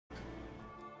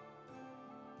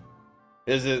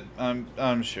Is it?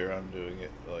 I'm sure I'm doing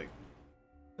it like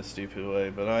a stupid way,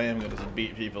 but I am gonna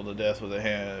beat people to death with a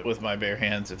hand, with my bare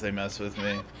hands if they mess with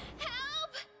me.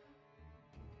 Help!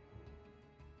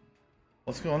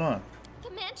 What's going on?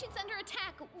 The mansion's under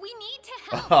attack. We need to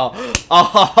help.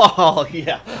 Oh,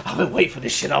 yeah. I've been waiting for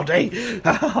this shit all day.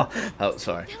 Oh,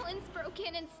 sorry. Villains broke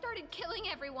in and started killing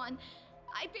everyone.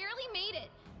 I barely made it.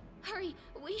 Hurry,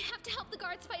 we have to help the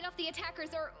guards fight off the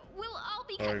attackers, or we'll all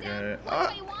be cut down one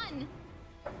by one.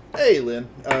 Hey, Lynn.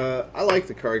 I like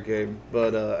the card game,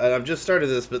 but and I've just started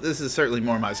this, but this is certainly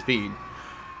more my speed.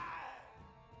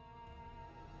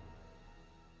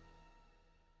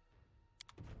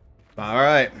 All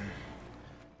right,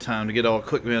 time to get all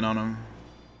quick win on them.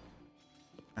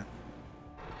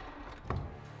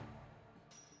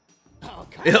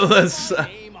 Let's.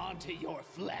 Aim onto your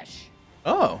flesh.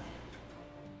 Oh.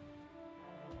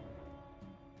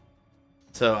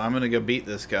 So I'm gonna go beat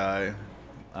this guy.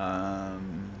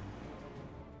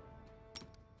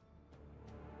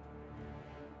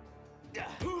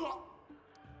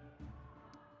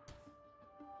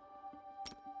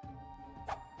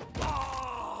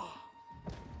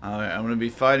 Alright, I'm gonna be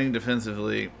fighting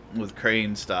defensively with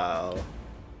Crane style.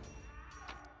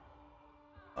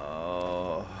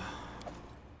 Oh.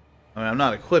 I mean, I'm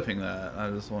not equipping that. I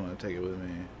just want to take it with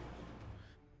me.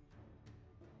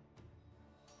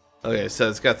 Okay, so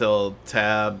it's got the little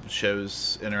tab,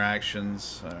 shows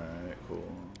interactions. Alright, cool.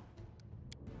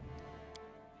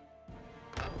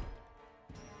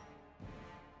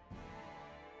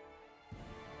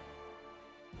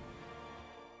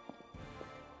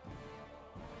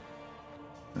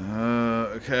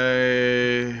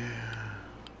 Okay.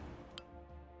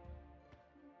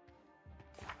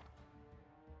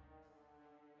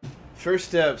 First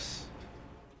steps.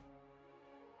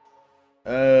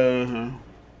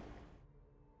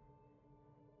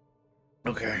 Okay.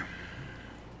 What's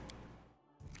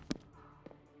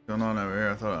going on over here?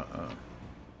 I thought.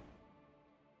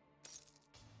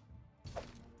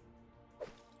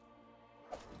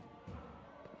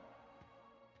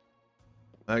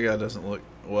 That guy doesn't look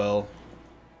well.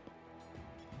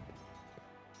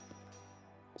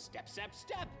 Step, step,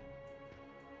 step.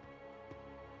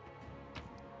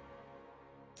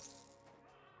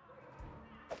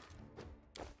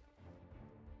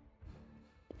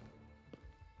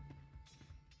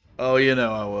 Oh, you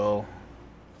know I will.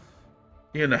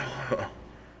 You know.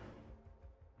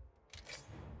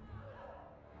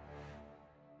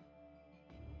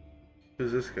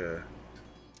 Who's this guy?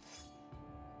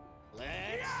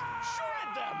 Let's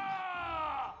shred them.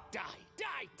 Die,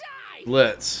 die, die.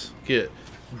 Let's get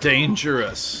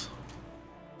dangerous.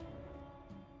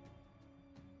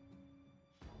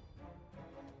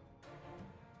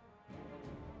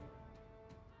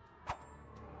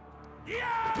 You're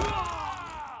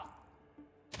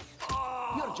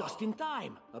just in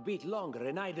time. A bit longer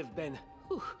and I'd have been...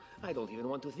 Whew, I don't even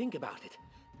want to think about it.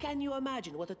 Can you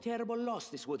imagine what a terrible loss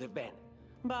this would have been?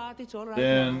 But it's all right.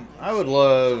 Then I would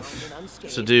love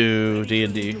to do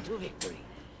D&D.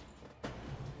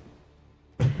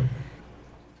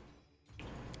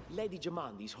 Lady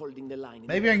Jamandi's holding the line.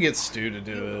 Maybe I can get Stu to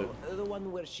do it. The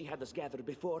one where she had us gathered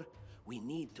before. We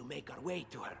need to make our way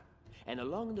to her. And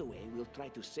along the way, we'll try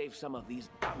to save some of these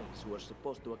dummies who are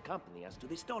supposed to accompany us to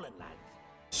the stolen land.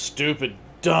 Stupid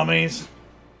dummies.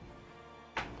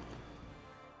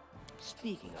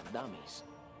 Speaking of dummies,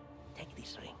 take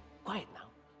this ring. Quiet now,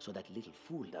 so that little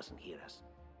fool doesn't hear us.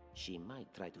 She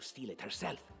might try to steal it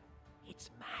herself.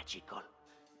 It's magical.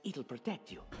 It'll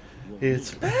protect you.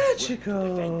 It's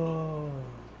magical.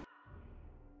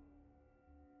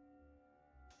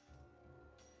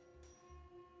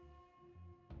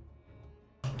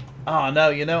 Oh no,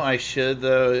 you know I should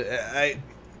though.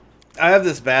 I have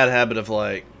this bad habit of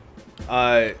like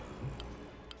okay,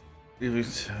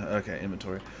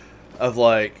 inventory of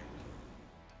like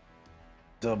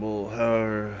double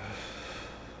however.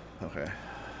 Okay,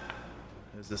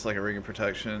 is this like a ring of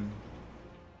protection?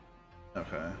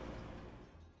 Okay.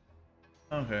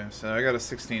 Okay, so I got a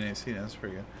 16 AC. That's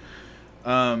pretty good.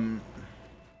 I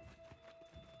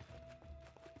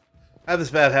have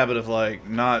this bad habit of like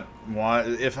not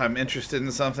if I'm interested in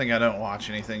something, I don't watch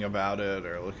anything about it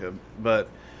or look at. But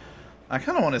I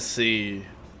kind of want to see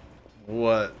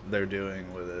what they're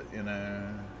doing with it, you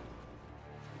know.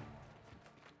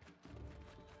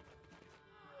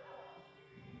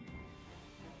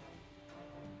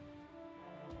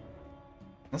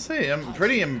 Let's see. I'm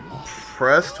pretty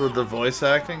impressed with the voice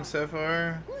acting so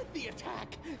far. Let the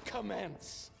attack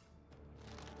commence.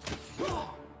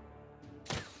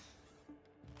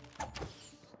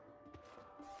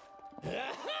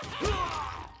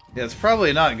 Yeah, it's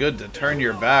probably not good to turn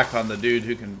your back on the dude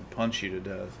who can punch you to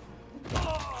death.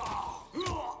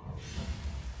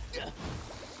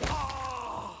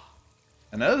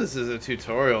 I know this is a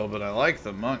tutorial, but I like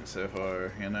the monk so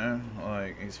far, you know?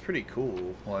 Like, he's pretty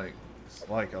cool. Like, it's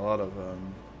like a lot of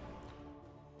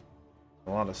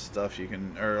stuff you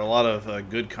can, or a lot of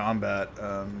good combat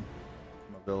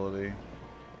mobility.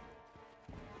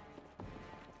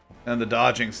 And the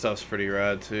dodging stuff's pretty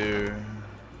rad too.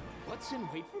 What's in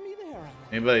wait for me there?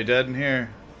 Anybody dead in here?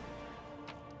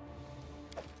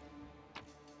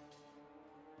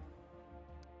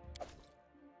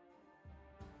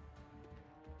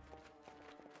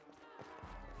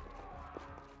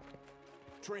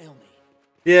 Trail me.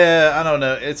 Yeah, I don't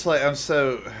know. It's like I'm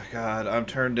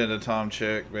turned into Tom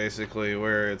Chick basically,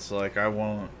 where it's like I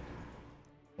won't.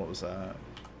 What was that?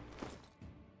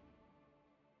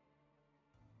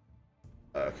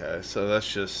 Okay, so that's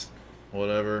just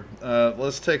whatever.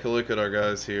 Let's take a look at our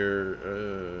guys here.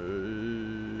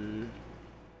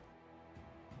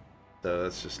 So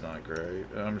that's just not great.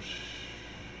 What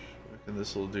can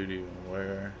this little dude even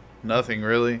wear? Nothing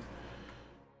really.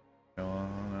 Go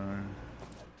on.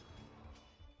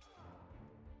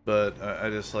 But I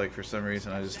just like, for some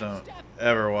reason, I just don't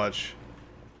ever watch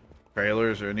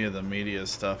trailers or any of the media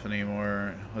stuff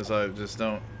anymore, because I just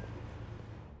don't.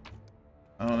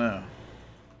 I don't know.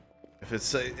 If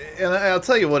it's, and I'll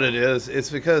tell you what it is. It's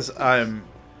because I'm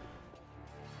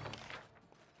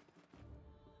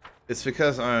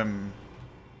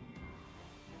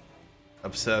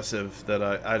obsessive that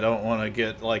I don't want to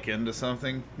get like into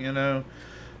something, you know,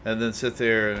 and then sit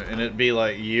there and it be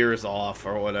like years off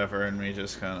or whatever, and me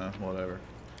just kind of whatever.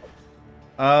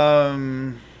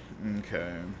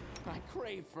 Okay. I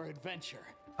crave for adventure.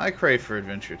 I crave for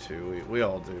adventure too. We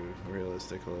all do,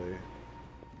 realistically.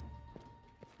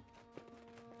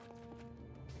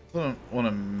 I don't want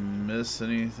to miss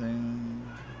anything.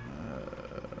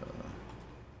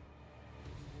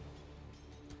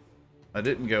 I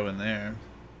didn't go in there.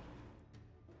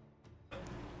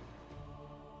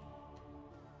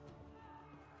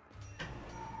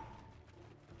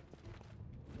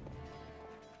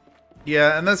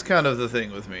 Yeah, and that's kind of the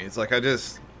thing with me. It's like I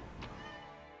just...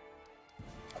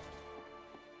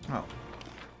 Oh.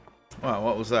 Wow,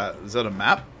 what was that? Is that a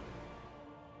map?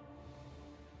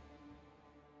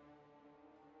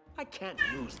 I can't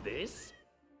use this.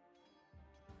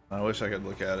 I wish I could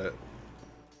look at it.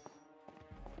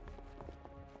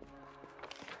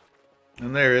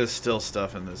 And there is still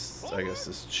stuff in this, I guess,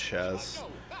 this chest.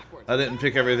 I didn't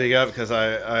pick everything up because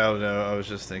I don't know, I was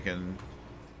just thinking...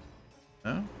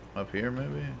 No? Up here,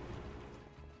 maybe?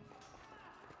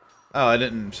 Oh, I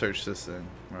didn't search this thing.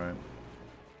 Right.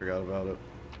 Forgot about it.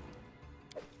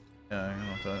 Yeah, I don't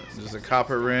know what that. There's a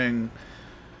copper ring.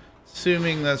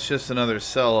 Assuming that's just another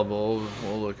sellable.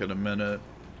 We'll look in a minute.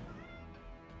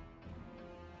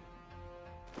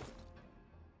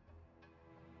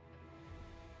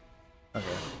 Okay.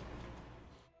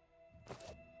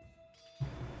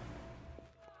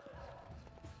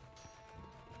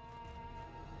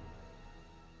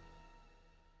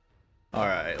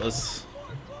 Alright, let's...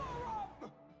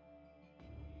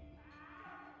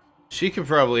 She can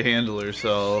probably handle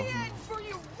herself. Can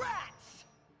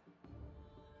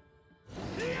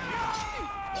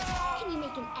you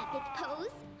make an epic pose?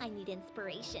 I need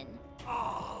inspiration.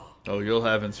 Oh, you'll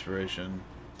have inspiration.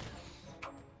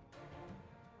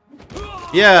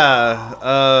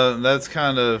 Yeah, that's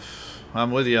kind of...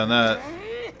 I'm with you on that,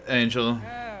 Angel.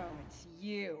 Oh, it's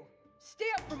you.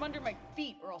 Stay up from under my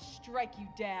feet or I'll strike you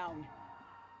down.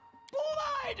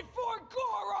 Blood for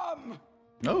Gorum!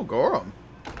 No, Gorum.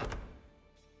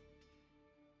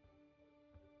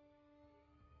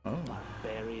 Oh.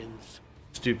 Barbarians.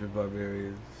 Stupid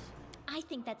barbarians. I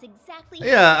think that's exactly.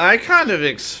 Yeah, I kind of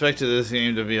expected this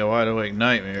game to be a wide awake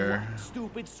nightmare.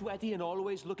 Stupid, sweaty, and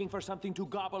always looking for something to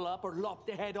gobble up or lop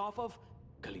the head off of?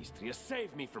 Calistria,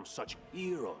 save me from such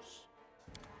heroes.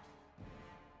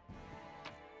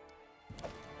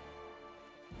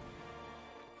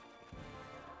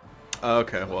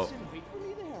 Okay, well, Wait for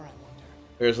me there, I wonder.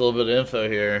 there's a little bit of info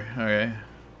here. Okay.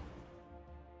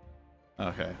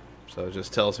 Okay, so it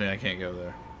just tells me I can't go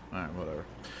there. Alright, whatever.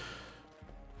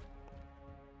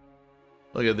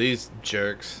 Look at these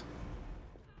jerks.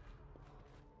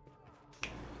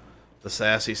 The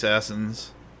sassy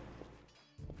assassins.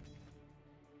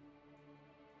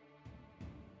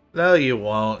 No, you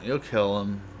won't. You'll kill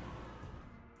him.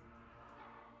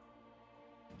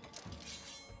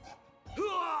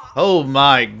 Oh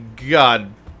my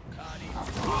god.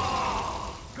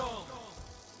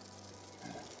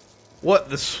 What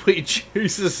the sweet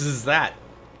Jesus is that?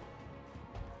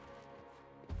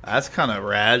 That's kind of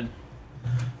rad.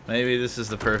 Maybe this is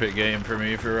the perfect game for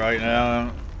me for right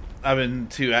now. I've been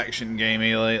too action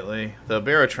gamey lately. The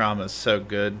Barotrauma is so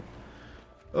good.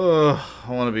 Oh,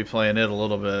 I want to be playing it a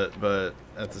little bit, but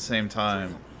at the same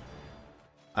time,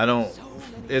 I don't.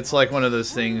 It's like one of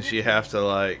those things you have to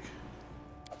like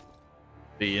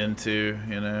be into,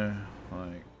 you know?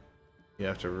 Like you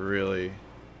have to really.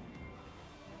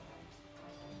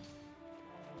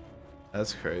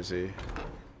 That's crazy.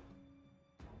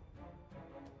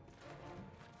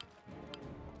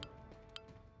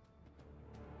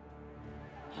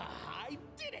 I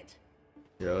did it!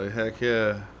 Really? Heck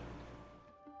yeah.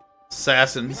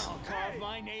 Assassins. I'll carve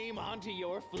my name onto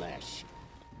your flesh.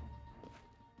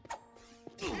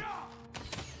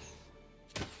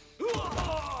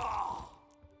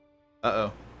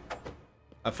 Uh-oh.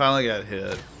 I finally got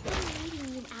hit. We're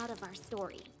leading you out of our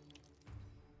story.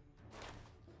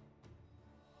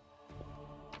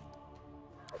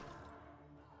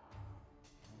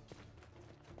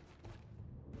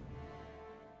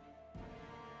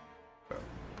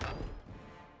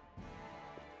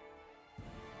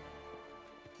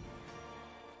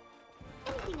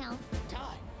 Anything else?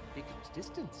 Time becomes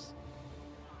distance.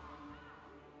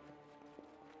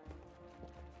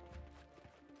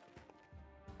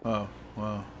 Oh,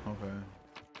 wow. Okay.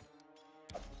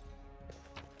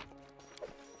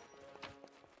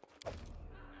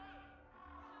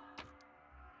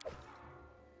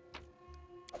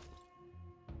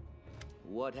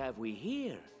 What have we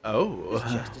here? Oh. This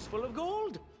chest is full of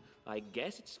gold. I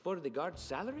guess it's for the guards'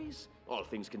 salaries, all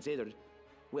things considered.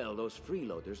 Well, those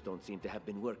freeloaders don't seem to have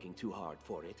been working too hard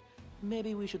for it.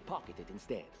 Maybe we should pocket it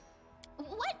instead.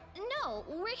 What? No,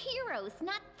 we're heroes,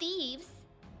 not thieves.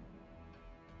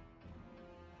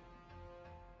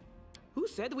 Who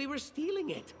said we were stealing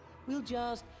it? We'll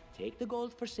just take the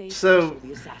gold for safety So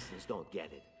the assassins don't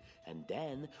get it. And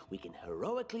then we can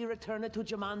heroically return it to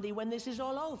Jamandi when this is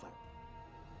all over.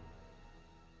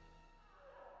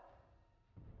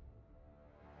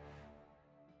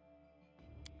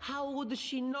 How would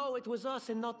she know it was us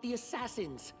and not the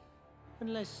assassins?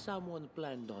 Unless someone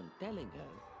planned on telling her.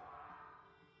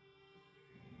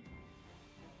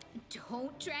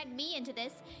 Don't drag me into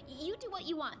this. You do what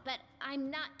you want, but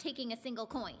I'm not taking a single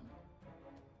coin.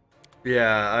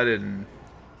 Yeah, I didn't.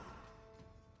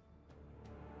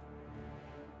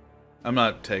 I'm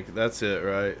not taking. That's it,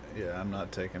 right? Yeah, I'm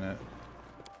not taking it.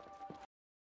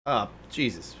 Ah,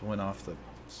 Jesus, went off the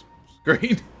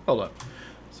screen. Hold on.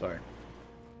 Sorry.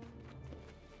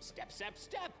 Step, step,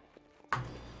 step!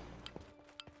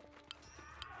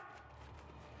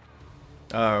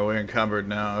 Oh, we're encumbered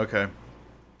now. Okay.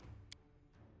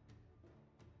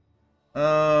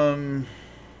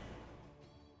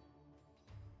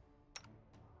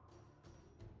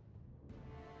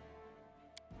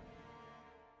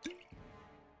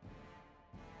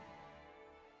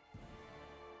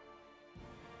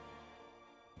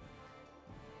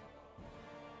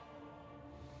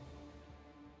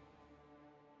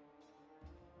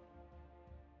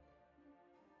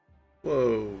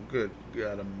 Whoa, good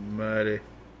God almighty.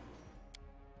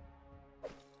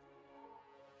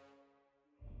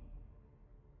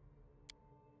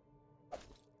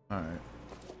 Alright.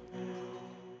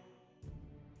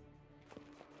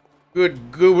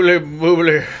 Good goobly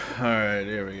boobly. Alright,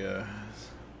 here we go.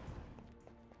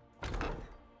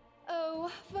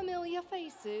 Oh, familiar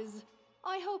faces.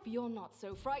 I hope you're not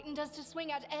so frightened as to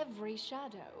swing at every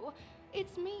shadow.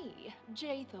 It's me,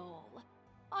 Jathal.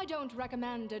 I don't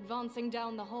recommend advancing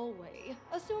down the hallway,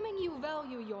 assuming you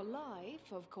value your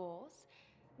life, of course.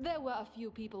 There were a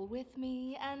few people with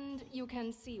me, and you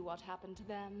can see what happened to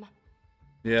them.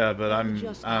 Yeah, but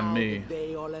I'm me. Did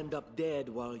they all end up dead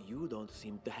while you don't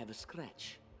seem to have a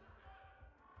scratch?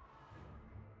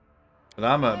 But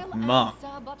I'm a I'll monk.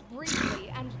 answer, but briefly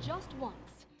and just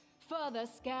once. Further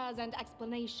scares and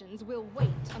explanations will wait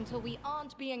until we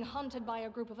aren't being hunted by a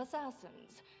group of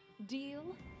assassins. Deal?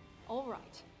 All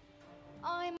right.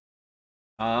 I'm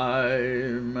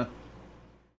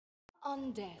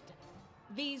undead.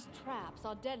 These traps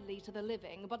are deadly to the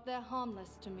living, but they're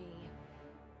harmless to me.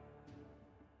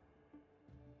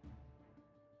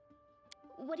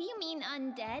 What do you mean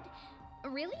undead?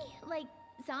 Really? Like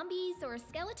zombies or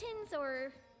skeletons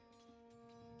or...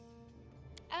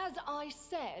 As I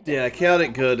said, Yeah,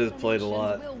 Chaotic Good has played a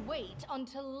lot. We'll wait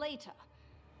until later.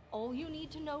 All you need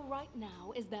to know right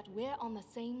now is that we're on the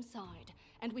same side,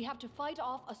 and we have to fight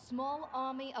off a small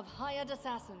army of hired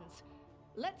assassins.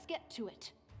 Let's get to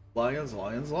it. Lions,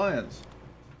 lions, lions.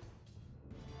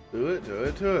 Do it, do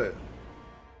it, do it.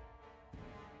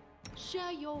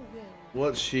 Share your will.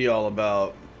 What's she all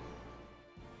about?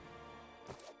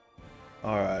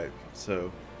 Alright,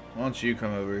 so why don't you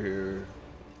come over here?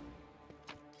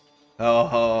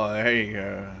 Oh, there you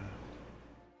go.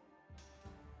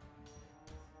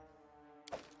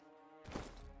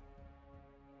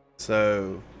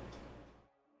 So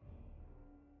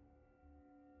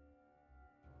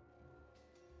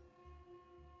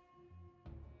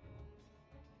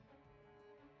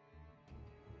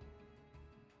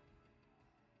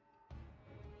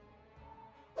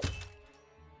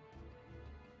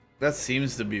that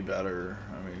seems to be better.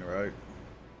 I mean, right?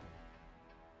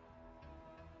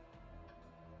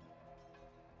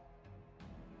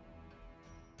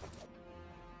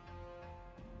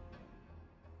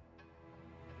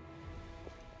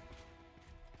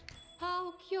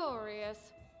 How curious.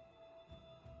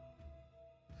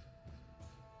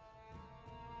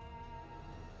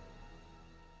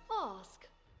 Ask.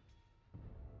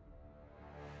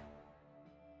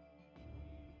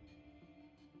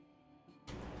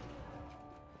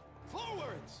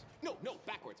 Forwards! No, no,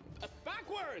 backwards.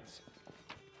 Backwards!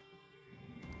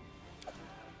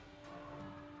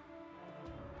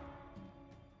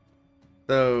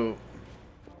 So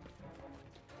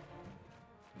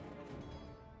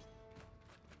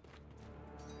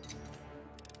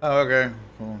oh, okay.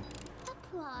 Cool.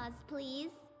 Applause,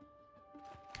 please.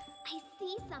 I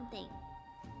see something.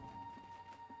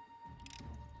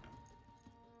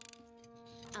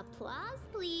 Applause,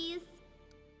 please.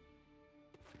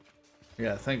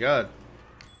 Yeah, thank God.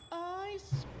 I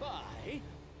spy?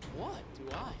 What do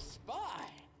I spy?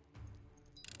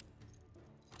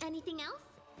 Anything else?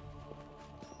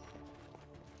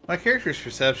 My character's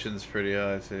perception's pretty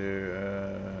high too.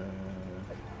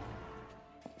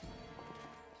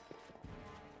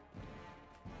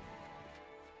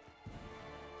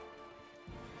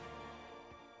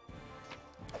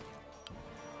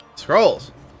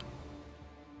 Scrolls.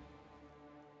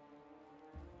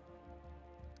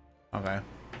 Okay.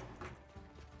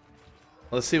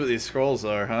 Let's see what these scrolls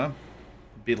are, huh?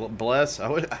 Be bless. I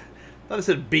thought it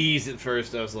said bees at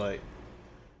first. I was like,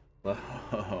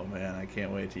 oh man, I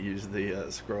can't wait to use the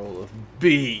scroll of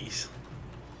bees.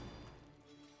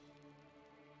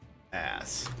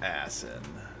 Assin.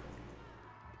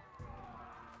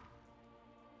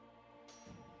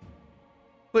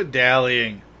 Quit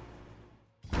dallying.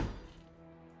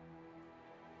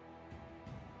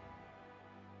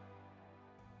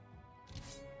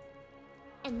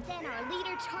 And then our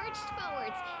leader charged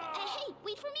forwards. Hey,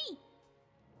 wait for me!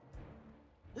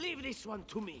 Leave this one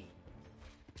to me.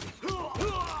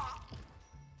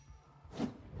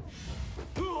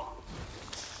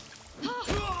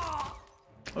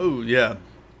 Oh yeah,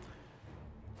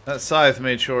 that scythe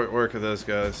made short work of those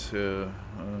guys. I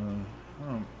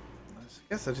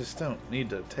guess I just don't need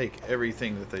to take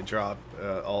everything that they drop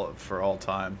all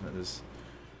time. It is.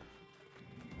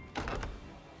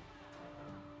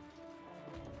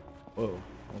 Whoa,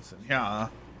 what's in here? Huh?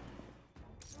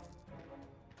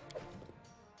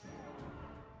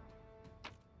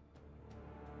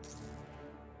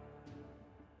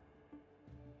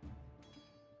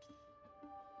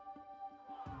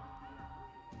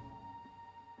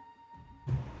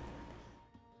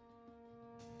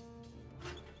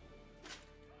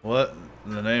 What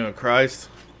in the name of Christ?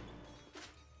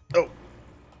 Oh.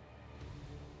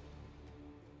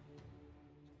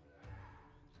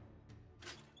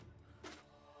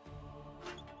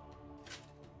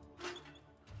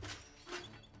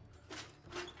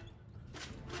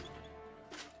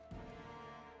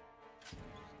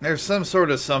 There's some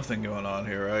sort of something going on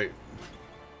here, right?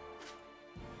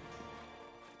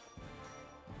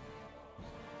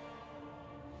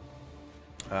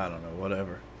 I don't know,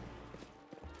 whatever.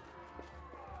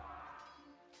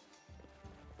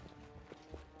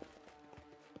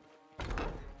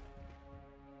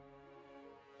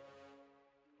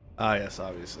 Ah, yes,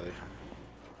 obviously.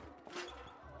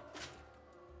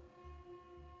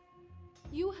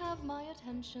 You have my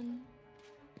attention.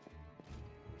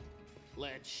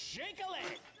 Let's shake a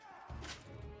leg!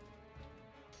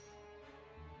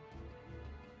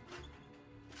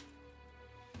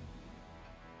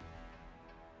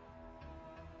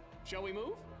 Shall we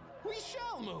move? We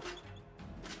shall move!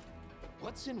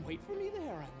 What's in wait for me there, I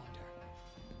wonder?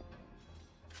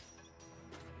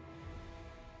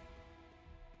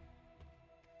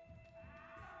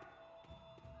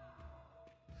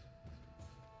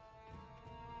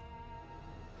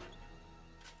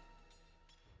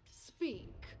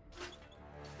 Speak.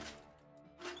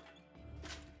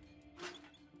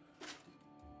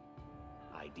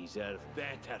 I deserve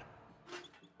better.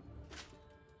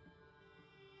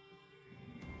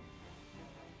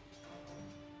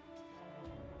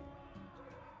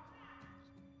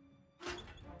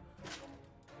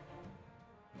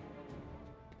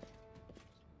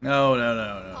 No.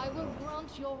 I will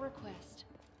grant your request.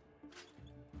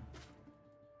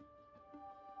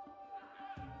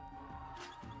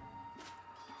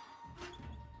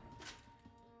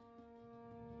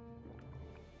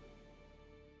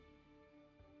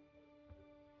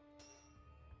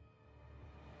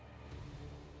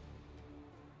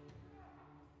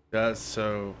 That's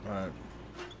so.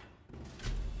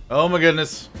 Oh my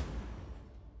goodness.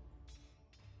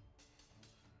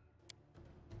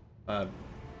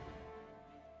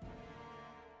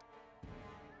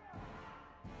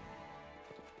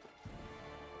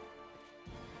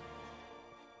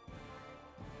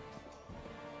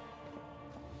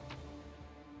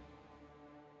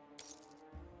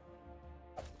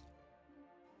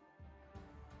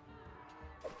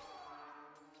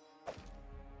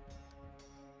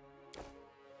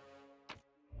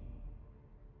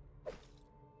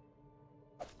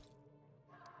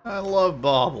 I love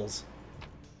baubles.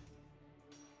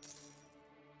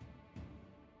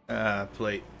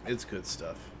 Plate. It's good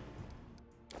stuff.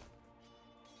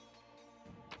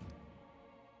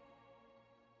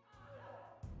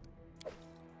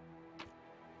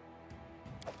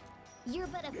 You're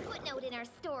but a footnote in our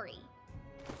story.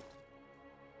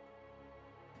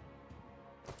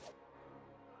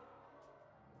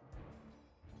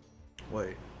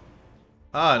 Wait.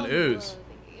 Ah, an ooze.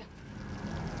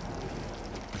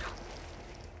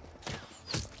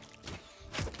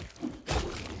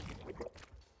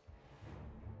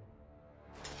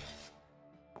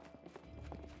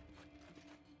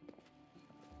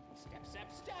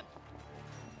 Step.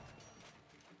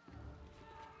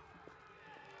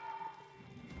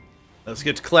 Let's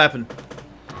get to clapping.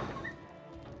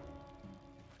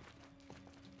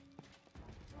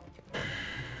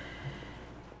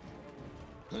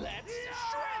 Let's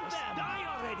shred them. Die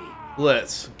already.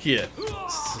 Let's get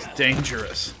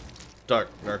dangerous.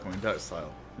 Darkwing Duck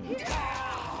style.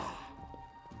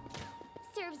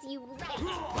 Serves you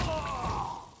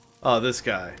right. Oh, this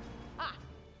guy.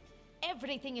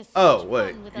 Everything is so Oh, much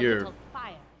wait, fun with a you're- little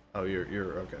fire. Oh,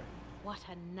 you're okay. What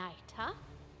a night, huh?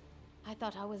 I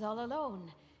thought I was all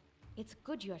alone. It's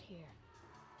good you're here.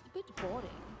 A bit boring,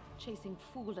 chasing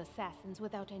fool assassins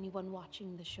without anyone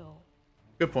watching the show.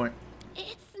 Good point.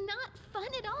 It's not fun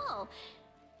at all.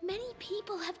 Many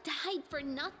people have died for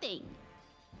nothing.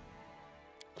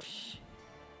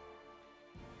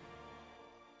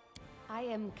 I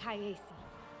am Kayesi,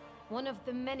 one of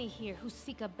the many here who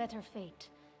seek a better fate,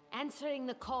 answering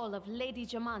the call of Lady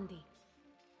Jamandi.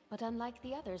 But unlike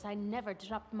the others, I never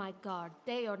dropped my guard,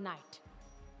 day or night.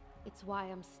 It's why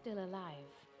I'm still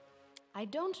alive. I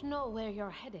don't know where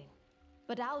you're heading,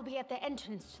 but I'll be at the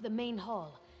entrance to the main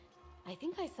hall. I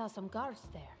think I saw some guards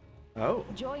there. Oh.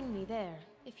 Join me there,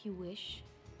 if you wish.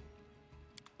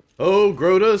 Oh,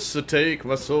 Grotus, take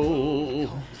my soul.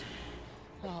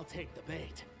 I'll take the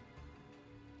bait.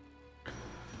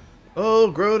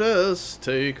 Oh, Grotus,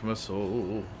 take my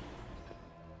soul.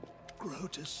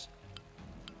 Grotus,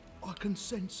 I can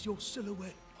sense your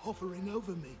silhouette hovering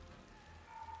over me.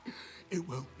 It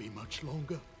won't be much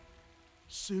longer.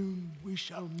 Soon we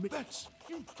shall meet. That's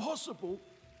impossible.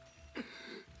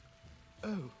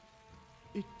 Oh,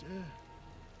 it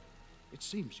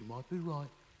seems you might be right.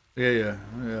 Yeah,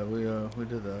 we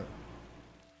did that.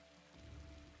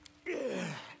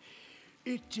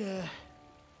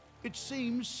 It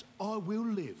seems I will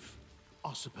live.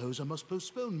 I suppose I must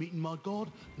postpone meeting my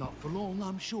god. Not for long,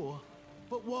 I'm sure.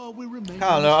 But while we remain, I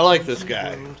don't know, I like this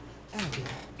guy. Abby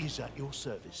is at your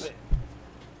service.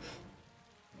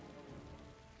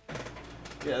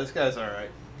 Yeah, this guy's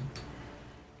alright.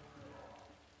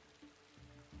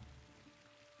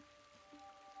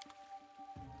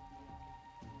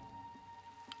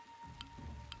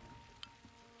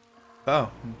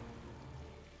 Oh.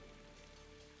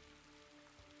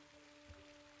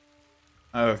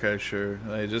 Okay, sure.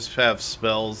 They just have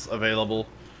spells available.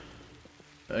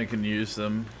 I can use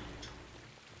them.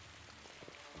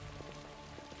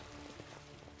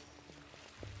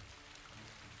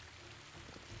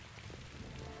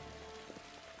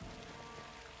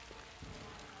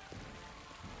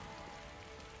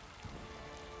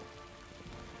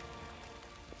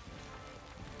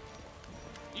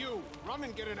 You, run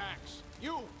and get an axe.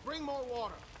 You, bring more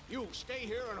water. You, stay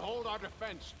here and hold our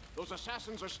defense. Those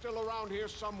assassins are still around here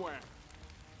somewhere.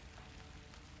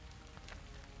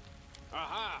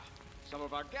 Aha! Some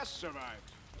of our guests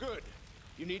survived. Good.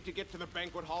 You need to get to the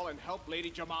banquet hall and help Lady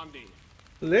Jamandi.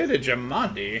 Lady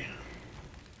Jamandi?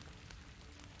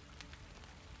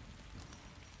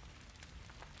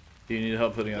 Do you need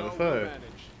help putting out a We'll fire? manage.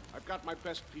 I've got my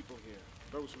best people here.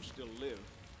 Those who still live.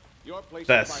 Your place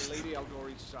Best. is by Lady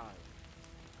Aldori's side.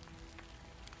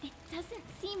 It doesn't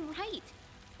seem right.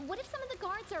 What if some of the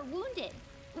guards are wounded?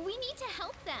 We need to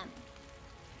help them.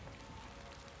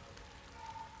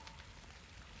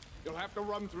 You'll have to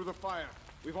run through the fire.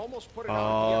 We've almost put it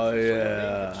out. Oh, The entrance, so your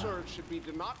yeah. main concern should be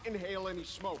to not inhale any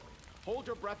smoke. Hold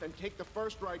your breath and take the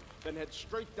first right, then head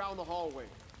straight down the hallway.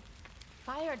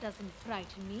 Fire doesn't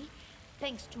frighten me,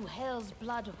 thanks to hell's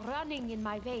blood running in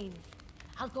my veins.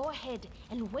 I'll go ahead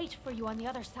and wait for you on the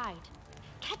other side.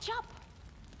 Catch up!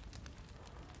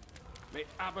 May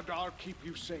Abadar keep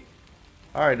you safe.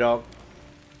 All right, dog.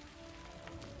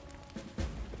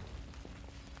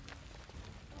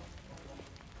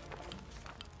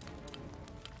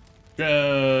 So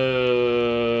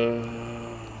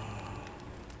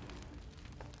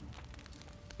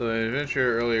the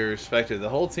adventure earlier expected. The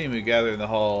whole team who gathered in the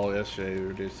hall yesterday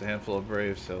reduced a handful of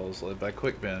brave souls led by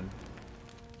Quickben.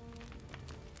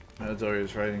 Dory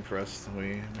is writing for us.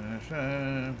 We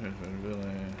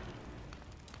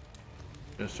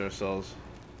just ourselves.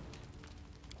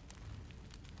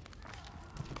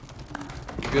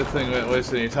 Good thing we didn't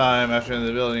waste any time. After entering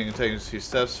the building and taking a few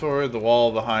steps forward, the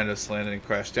wall behind us landed and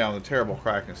crashed down with a terrible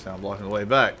cracking sound blocking the way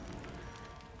back.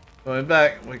 Going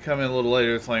back, we come in a little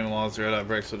later, the flaming logs, the red hot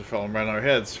bricks would have fallen right on our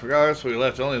heads. Regardless, we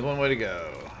left only one way to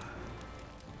go.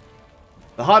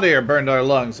 The hot air burned our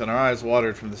lungs and our eyes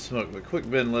watered from the smoke, but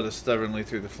Quickben led us stubbornly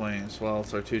through the flames, while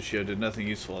Sartuccio did nothing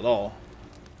useful at all.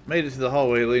 Made it to the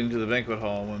hallway leading to the banquet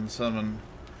hall when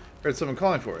heard someone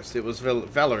calling for us. It was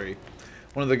Valerie,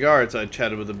 one of the guards I'd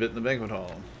chatted with a bit in the banquet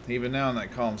hall. Even now in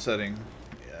that calm setting,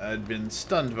 I'd been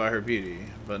stunned by her beauty,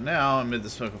 but now, amid the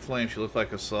smoke and flame, she looked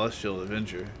like a celestial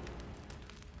avenger.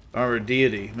 Armored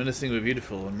deity, menacing but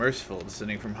beautiful and merciful,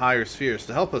 descending from higher spheres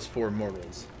to help us poor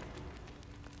mortals.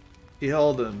 He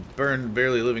held a burned,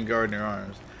 barely living guard in her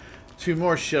arms. Two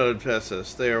more shouted past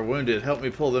us. They are wounded. Help me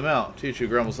pull them out. Tutu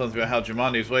grumbled something about how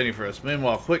Jumanji is waiting for us.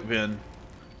 Meanwhile, Quickben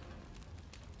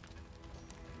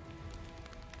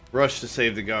rushed to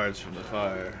save the guards from the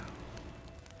fire.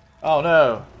 Oh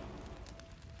no!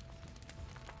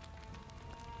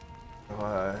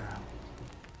 Why?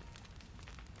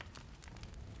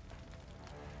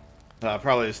 I'll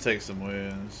probably just take some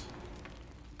wounds.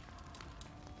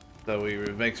 So we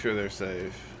make sure they're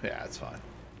safe. Yeah, it's fine.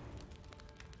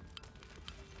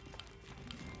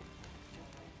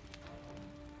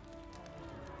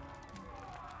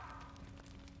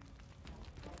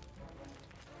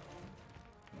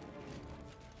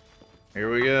 Here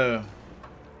we go.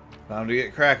 Time to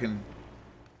get cracking.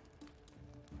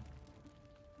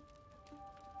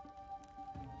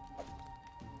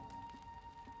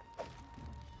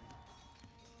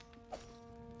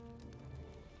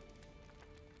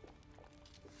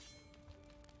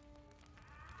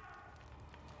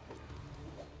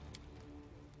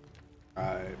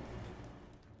 Alright.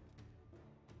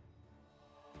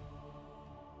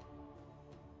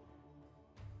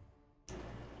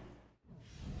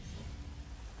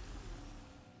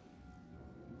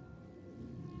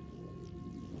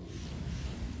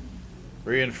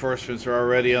 Reinforcements are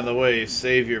already on the way.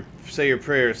 Say your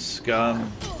prayers,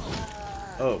 scum.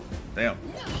 Oh, damn.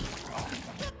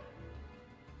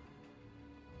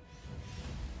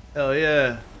 Hell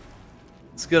yeah.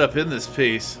 Let's get up in this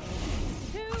piece.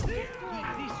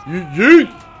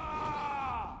 Yeet!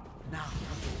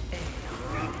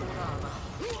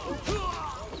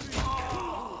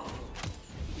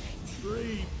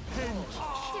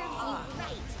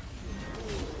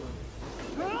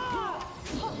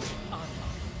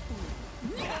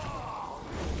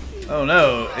 Oh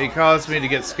no, he caused me to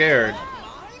get scared.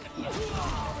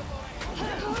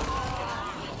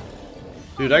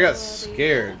 Dude, I got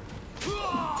scared.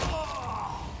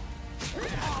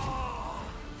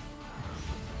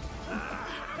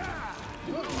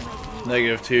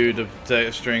 -2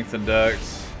 to strength and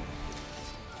dex.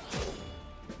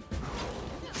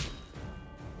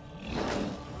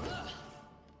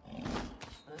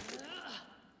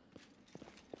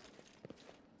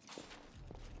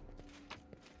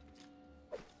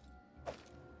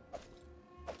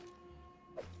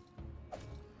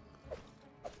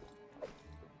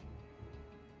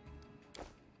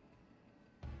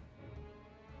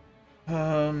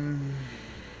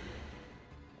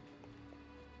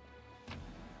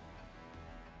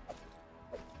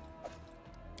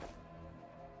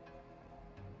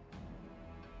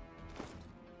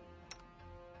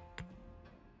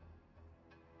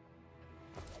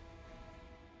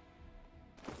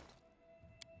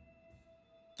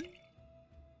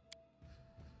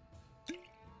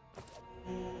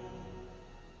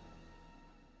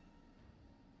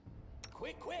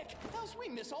 Quick! Else we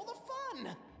miss all the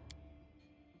fun!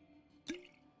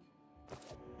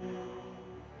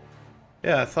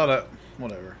 Yeah, I thought I...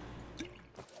 whatever.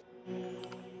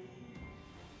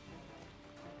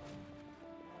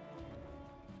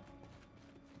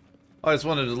 I just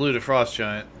wanted to loot a frost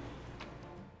giant.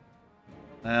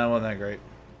 Nah, wasn't that great.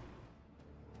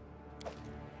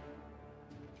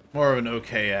 More of an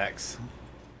okay axe.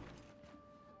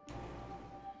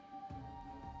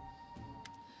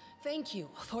 Thank you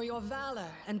for your valor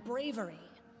and bravery.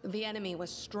 The enemy was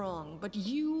strong, but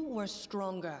you were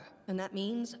stronger. And that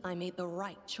means I made the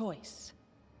right choice.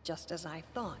 Just as I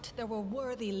thought, there were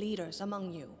worthy leaders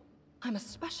among you. I'm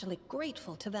especially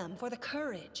grateful to them for the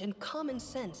courage and common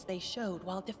sense they showed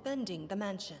while defending the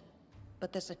mansion.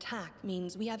 But this attack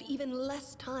means we have even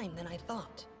less time than I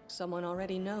thought. Someone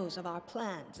already knows of our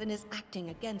plans and is acting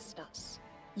against us.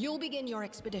 You'll begin your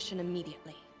expedition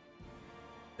immediately.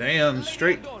 Damn,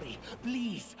 straight. Dory,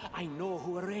 please, I know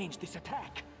who arranged this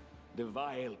attack. The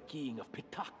vile king of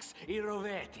Pitax,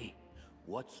 Iroveti.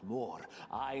 What's more,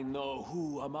 I know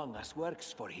who among us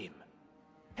works for him.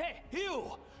 Hey,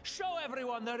 you! Show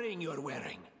everyone the ring you're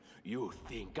wearing. You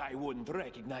think I wouldn't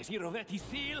recognize Iroveti's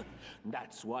seal?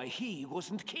 That's why he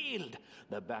wasn't killed.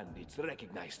 The bandits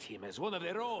recognized him as one of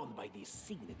their own by this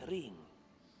signet ring.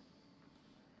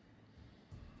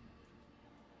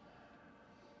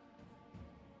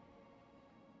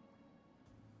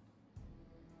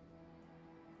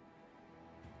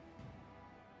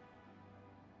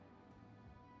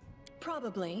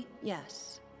 Probably,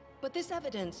 yes. But this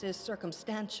evidence is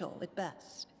circumstantial at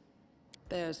best.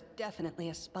 There's definitely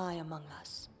a spy among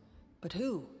us. But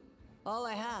who? All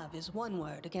I have is one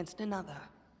word against another.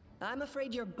 I'm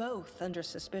afraid you're both under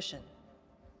suspicion.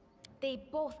 They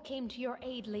both came to your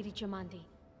aid, Lady Jamandi.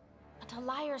 But a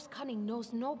liar's cunning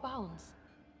knows no bounds.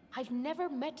 I've never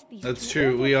met these That's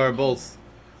two true. or We their are enemies. both.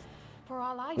 For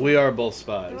all I We know, are both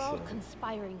spies. they're all So.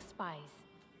 conspiring spies.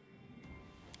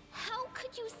 How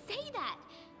could you say that?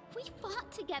 We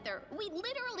fought together. We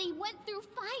literally went through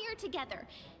fire together.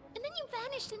 And then you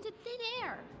vanished into thin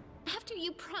air. After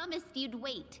you promised you'd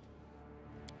wait.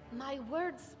 My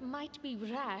words might be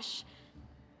rash.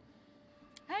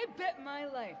 I bet my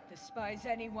life despise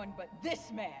anyone but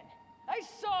this man. I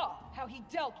saw how he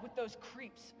dealt with those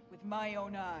creeps with my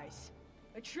own eyes.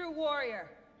 A true warrior.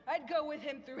 I'd go with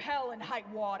him through hell and high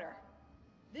water.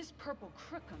 This purple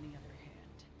crook, on the other hand.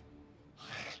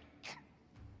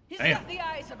 He's got the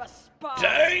eyes of a spy.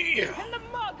 Damn. And the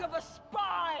mug of a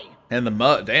spy. And the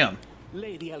mud, damn.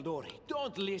 Lady Eldori,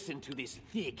 don't listen to this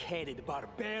thick-headed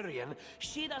barbarian.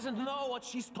 She doesn't know what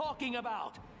she's talking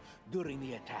about. During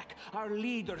the attack, our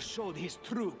leader showed his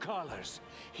true colors.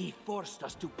 He forced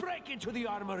us to break into the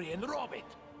armory and rob it.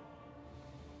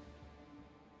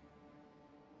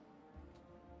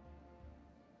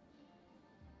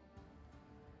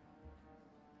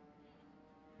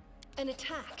 An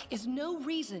attack is no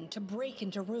reason to break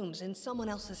into rooms in someone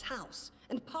else's house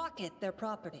and pocket their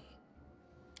property.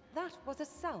 That was a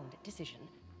sound decision.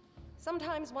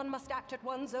 Sometimes one must act at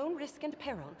one's own risk and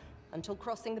peril until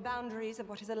crossing the boundaries of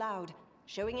what is allowed.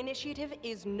 Showing initiative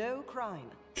is no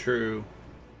crime. True.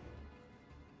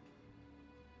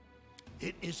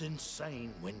 It is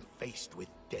insane when faced with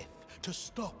death to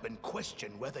stop and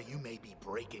question whether you may be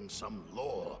breaking some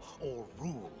law or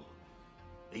rule.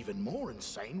 Even more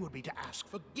insane would be to ask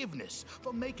forgiveness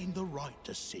for making the right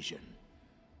decision.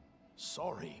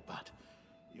 Sorry, but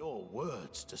your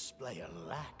words display a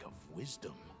lack of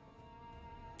wisdom.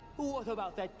 What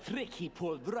about that trick he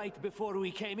pulled right before we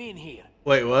came in here?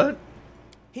 Wait, what?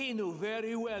 He knew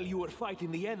very well you were fighting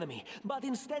the enemy, but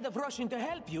instead of rushing to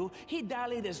help you, he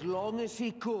dallied as long as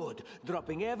he could,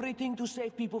 dropping everything to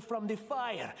save people from the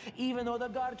fire, even though the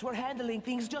guards were handling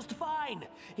things just fine.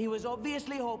 He was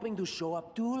obviously hoping to show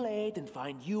up too late and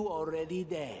find you already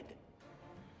dead.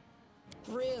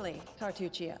 Really,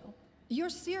 Tartuccio? You're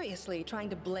seriously trying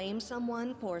to blame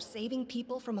someone for saving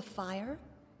people from a fire?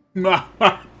 May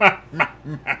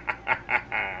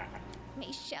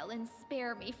Shellen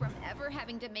spare me from ever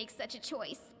having to make such a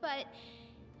choice, but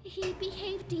he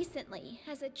behaved decently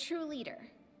as a true leader.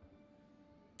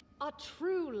 A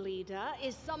true leader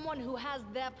is someone who has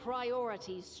their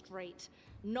priorities straight,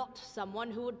 not someone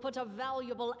who would put a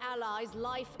valuable ally's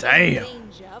life in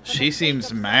danger for She the sake seems of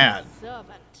some mad.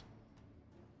 servant.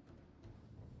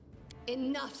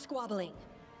 Enough squabbling.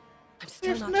 I'm still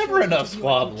There's not never sure enough which of you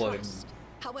I can squabbling. trust.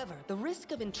 However, the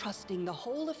risk of entrusting the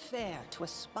whole affair to a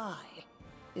spy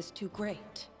is too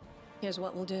great. Here's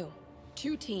what we'll do.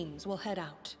 2 teams will head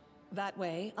out. That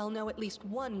way, I'll know at least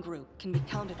one group can be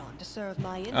counted on to serve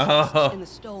my interests in the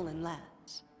stolen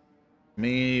lands.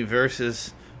 Me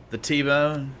versus the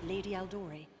T-Bone. Lady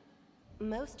Eldori,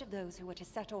 most of those who were to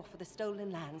set off for the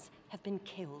stolen lands have been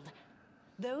killed.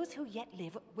 Those who yet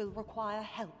live will require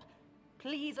help.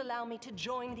 Please allow me to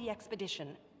join the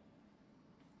expedition.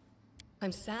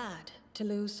 I'm sad to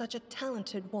lose such a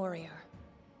talented warrior.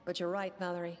 But you're right,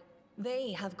 Valerie.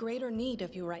 They have greater need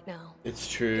of you right now. It's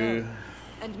true. Go,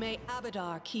 and may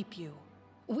Abadar keep you.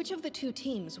 Which of the two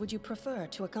teams would you prefer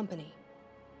to accompany?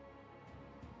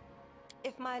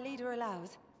 If my leader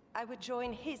allows, I would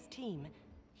join his team.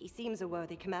 He seems a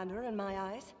worthy commander in my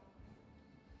eyes.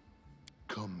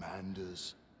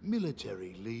 Commanders,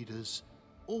 military leaders,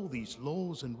 all these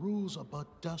laws and rules are but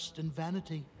dust and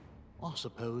vanity. I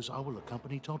suppose I will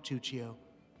accompany Tartuccio.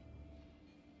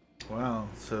 Wow,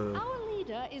 so... Our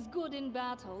leader is good in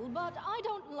battle, but I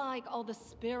don't like all the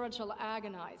spiritual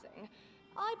agonizing.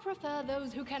 I prefer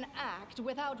those who can act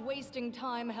without wasting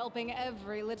time helping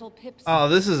every little pipsqueak. Oh,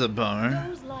 this is a bummer.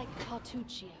 Those like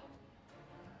Tartuccio.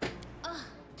 Ugh,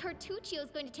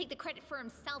 Tartuccio's going to take the credit for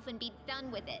himself and be done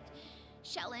with it.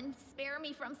 Shellen, spare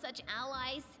me from such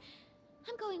allies.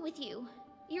 I'm going with you.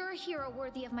 You're a hero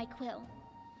worthy of my quill.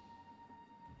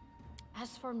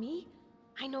 As for me,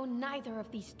 I know neither of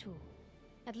these two.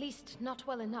 At least, not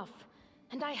well enough.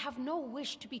 And I have no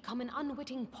wish to become an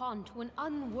unwitting pawn to an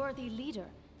unworthy leader.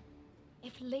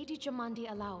 If Lady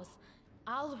Jamandi allows,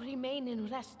 I'll remain in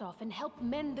Restov and help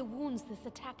mend the wounds this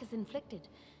attack has inflicted.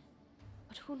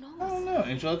 But who knows? I don't know,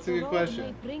 Angel, that's a good question. The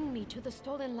road may bring me to the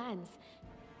stolen lands,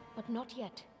 but not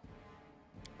yet.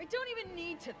 I don't even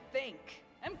need to think.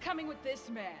 I'm coming with this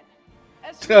man.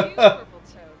 As for you, Purple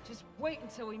Toad, just wait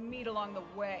until we meet along the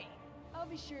way. I'll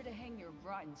be sure to hang your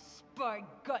rotten spy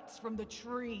guts from the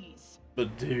trees.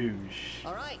 Badoosh.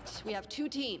 All right, we have two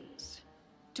teams.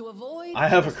 To avoid I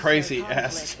have a crazy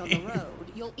ass on team. the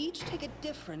road, you'll each take a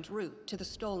different route to the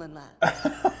stolen lands.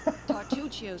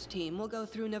 Tartuccio's team will go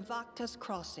through Navakta's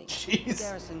crossing. The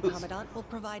garrison commandant will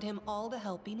provide him all the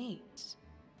help he needs.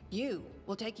 You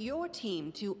will take your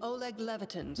team to Oleg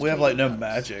Levitin's. We have like no trading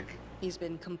post. magic. He's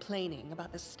been complaining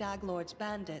about the Stag Lord's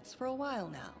bandits for a while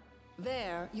now.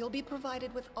 There, you'll be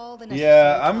provided with all the necessary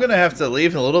Yeah, I'm gonna have to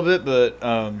leave in a little bit, but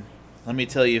let me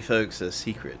tell you folks a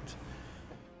secret.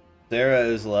 Sarah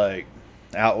is like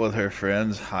out with her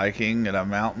friends hiking at a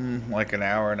mountain like an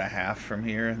hour and a half from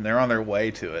here, and they're on their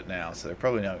way to it now, so they're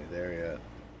probably not there yet.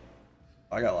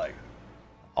 I got like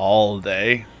all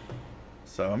day,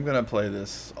 so I'm gonna play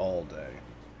this all day.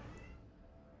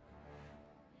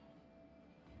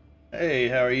 Hey,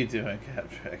 how are you doing,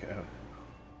 Captraco?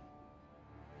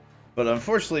 But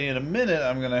unfortunately, in a minute,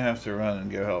 I'm going to have to run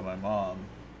and go help my mom.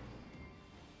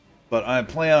 But I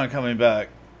plan on coming back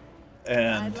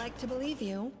and I'd like to believe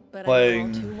you, but playing... I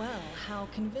know all too well how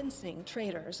convincing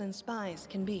traitors and spies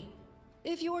can be.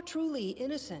 If you're truly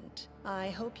innocent, I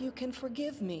hope you can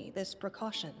forgive me this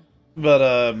precaution.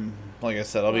 But, like I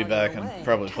said, I'll be back and Away,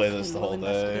 probably play this the Kesslin will whole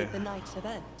day. investigate the night's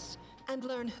events and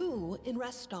learn who in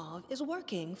Restov is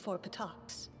working for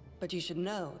Patox. But you should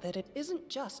know that it isn't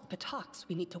just Patox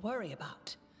we need to worry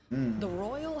about. The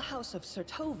royal house of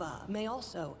Sertova may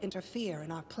also interfere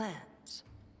in our plans.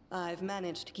 I've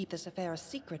managed to keep this affair a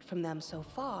secret from them so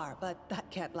far, but that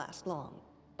can't last long.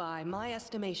 By my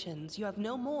estimations, you have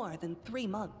no more than 3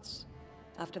 months.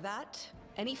 After that,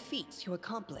 any feats you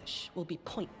accomplish will be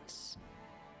pointless.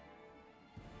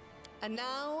 And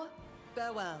now,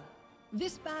 farewell.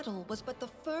 This battle was but the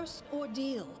first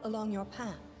ordeal along your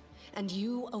path, and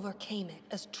you overcame it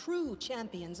as true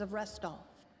champions of Restov.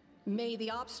 May the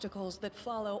obstacles that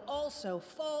follow also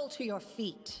fall to your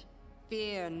feet.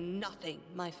 Fear nothing,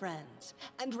 my friends,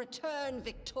 and return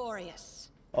victorious.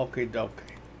 Okay,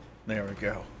 dokie. There we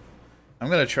go. I'm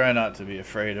gonna try not to be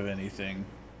afraid of anything.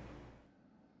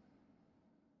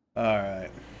 Alright.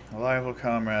 Reliable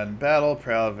comrade in battle,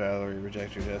 proud Valerie,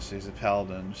 reject your destiny as a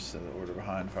paladin, just set the order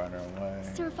behind, find our own way.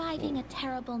 Surviving a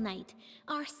terrible night,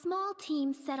 our small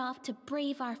team set off to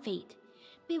brave our fate.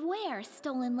 Beware,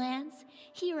 stolen lands.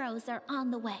 Heroes are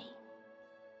on the way.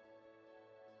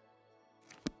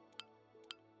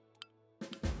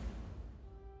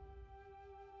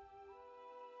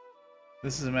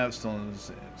 This is a map stolen.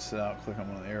 Set out, click on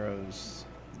one of the arrows.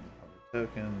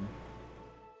 Token.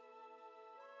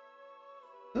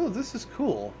 Oh, this is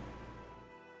cool.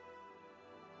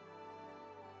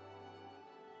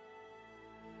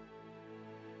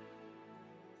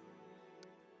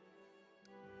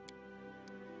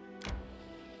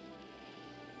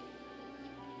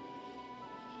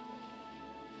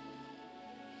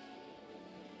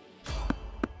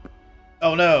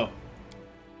 Oh no.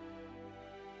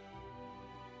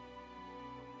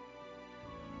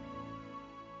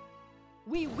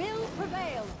 We will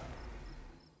prevail.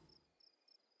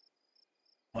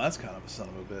 Well, that's kind of a son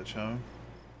of a bitch, huh?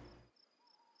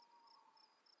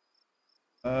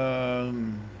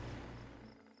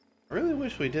 I really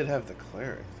wish we did have the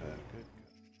cleric, though. Good.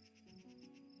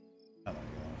 Oh my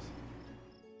goodness.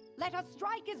 Let us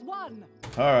strike as one.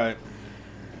 All right.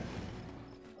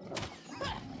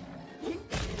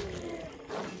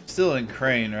 Still in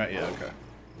Crane, right? Yeah. Okay.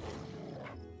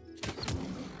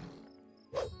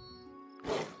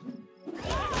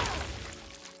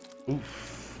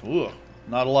 Oof. Ooh.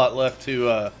 Not a lot left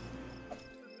to.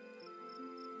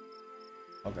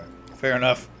 Okay. Fair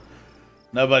enough.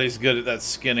 Nobody's good at that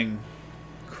skinning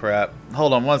crap.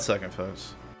 Hold on one second,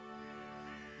 folks.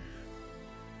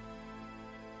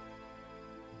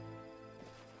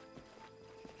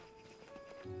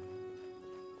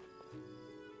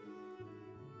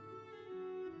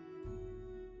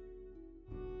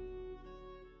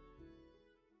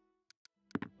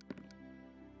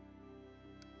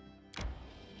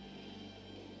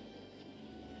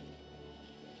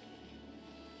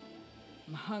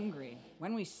 I'm hungry.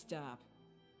 When we stop?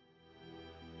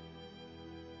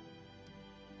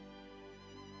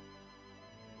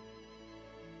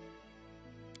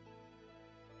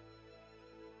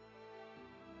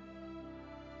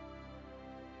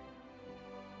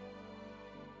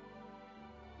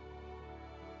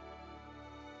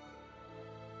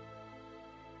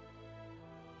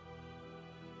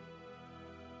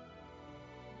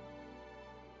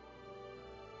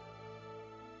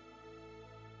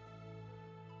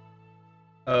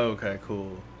 Okay,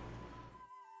 cool.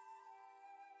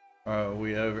 Oh,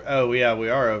 oh yeah, we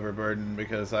are overburdened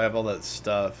because I have all that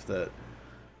stuff that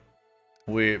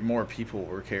more people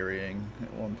were carrying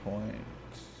at one point.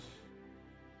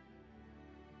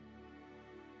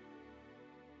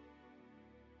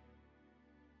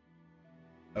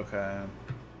 Okay.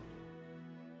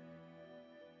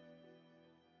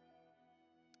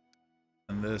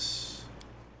 And this.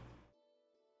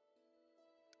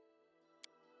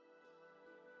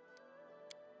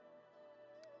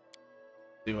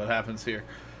 See what happens here.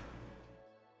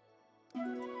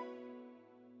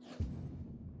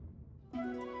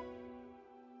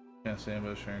 Chance to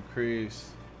ambush or increase.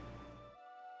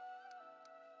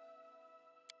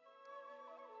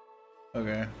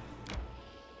 Okay.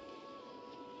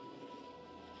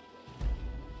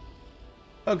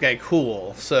 Okay,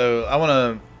 cool. So I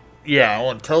want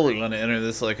to totally want to enter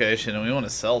this location, and we want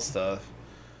to sell stuff.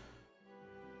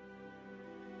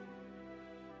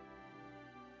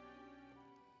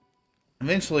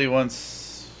 Eventually,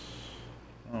 once...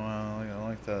 Oh, wow, I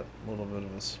like that little bit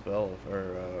of a spell,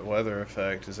 or weather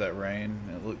effect. Is that rain?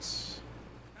 It looks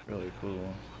really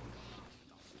cool.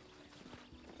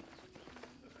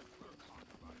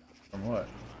 From what?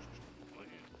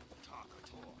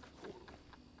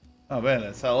 Oh,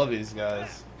 bandits. I love these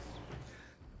guys.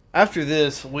 After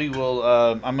this, we will...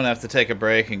 I'm going to have to take a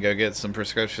break and go get some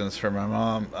prescriptions for my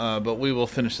mom. But we will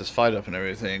finish this fight up and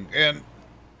everything. And...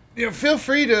 you know, feel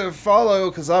free to follow,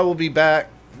 because I will be back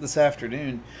this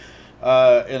afternoon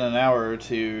in an hour or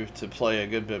two to play a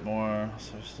good bit more.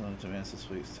 So just to advance this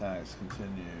week's tax.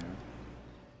 Continue.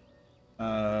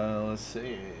 Let's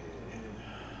see.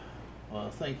 Well,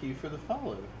 thank you for the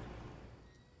follow.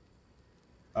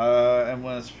 And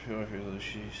when it's pure,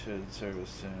 she should service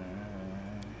center.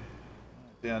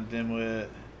 Down Dimwit.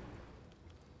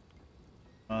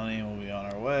 Money will be on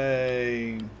our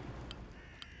way.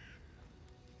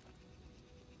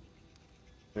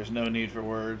 There's no need for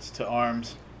words. To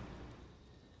arms.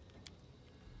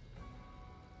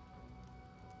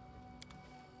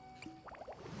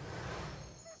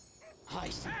 I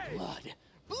see blood.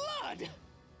 Blood!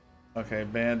 Okay,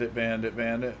 bandit, bandit,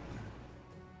 bandit.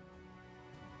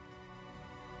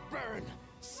 Burn!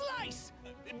 Slice!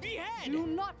 Behead! Do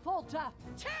not falter.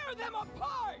 Tear them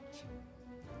apart!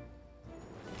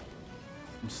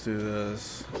 Let's do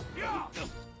this.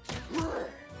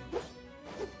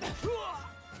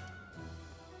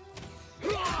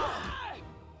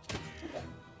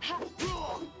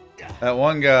 That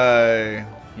one guy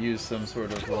used some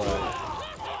sort of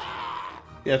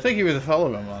yeah, thank you for the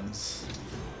follow ones.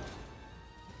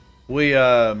 We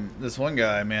this one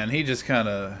guy, man, he just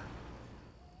ran,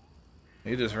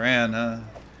 huh?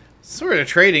 Sort of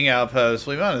trading outpost.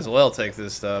 We might as well take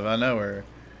this stuff. I know we're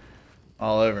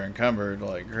all over encumbered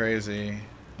like crazy.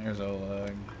 There's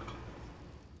Oleg.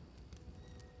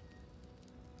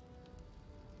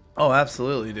 Oh,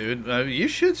 absolutely, dude. You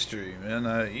should stream,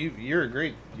 man. You're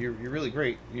great. You're really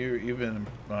great. You've been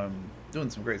doing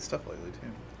some great stuff lately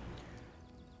too.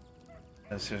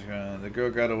 That's just the girl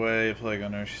got away. Plague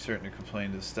on her. She certainly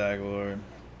complained to Stag Lord.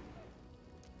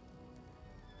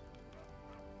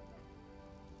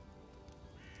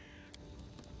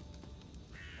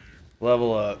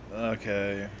 Level up.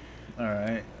 Okay. All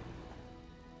right.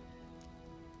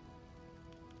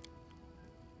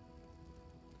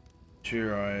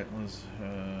 You're right. Let's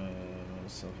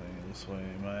something this way.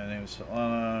 My name is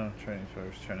Solana. Training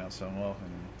first. Turn out so welcome.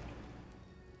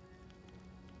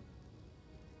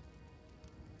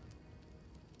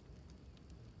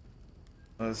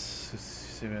 Let's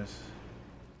see this.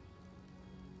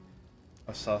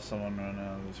 I saw someone run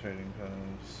out of the trading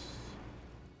post.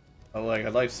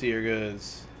 I'd like to see your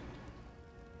goods.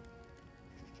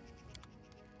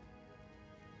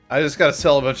 I just gotta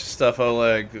sell a bunch of stuff,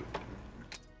 Oleg.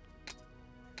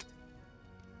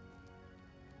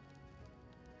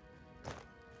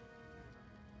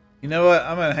 You know what?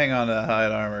 I'm gonna hang on to that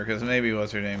hide armor because maybe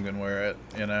what's her name can wear it,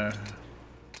 you know?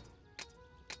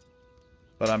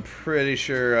 But I'm pretty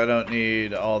sure I don't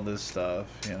need all this stuff,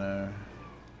 you know?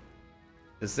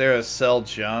 Is there a sell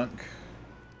junk?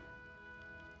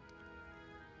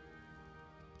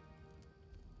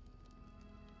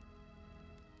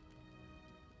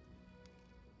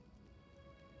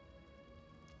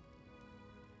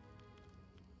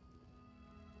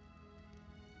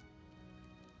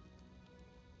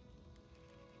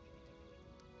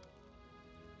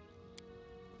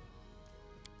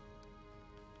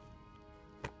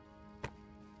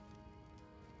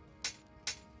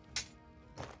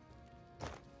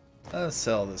 Let's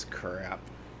sell this crap.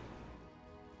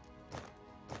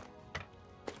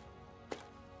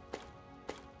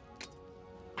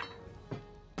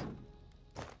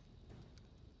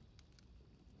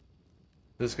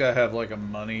 Does this guy have like a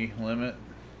money limit?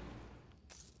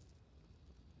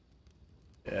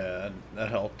 Yeah, that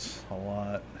helped a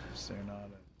lot. Is there not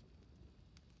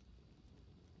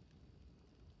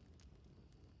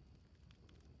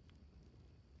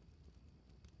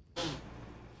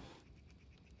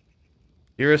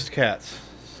Dearest cats,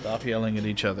 stop yelling at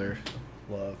each other.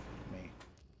 Love me.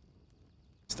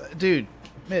 Dude,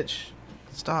 Mitch,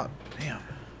 stop. Damn.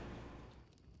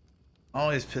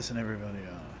 Always pissing everybody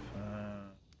off.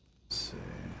 Let's see.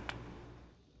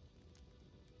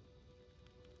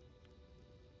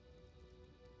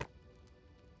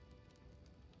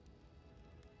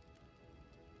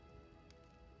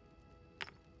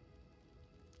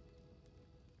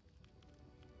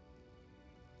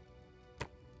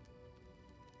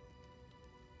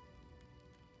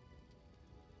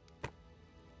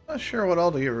 Not sure what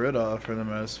all to get rid of for the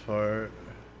most part.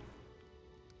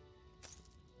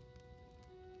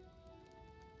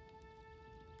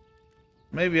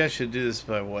 Maybe I should do this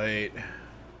by weight.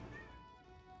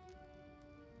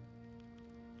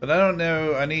 But I don't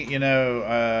know. I need, you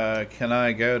know, can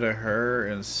I go to her?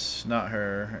 It's not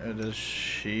her. It is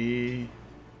she.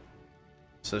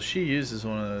 So she uses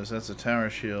one of those. That's a tower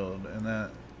shield. And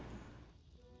that.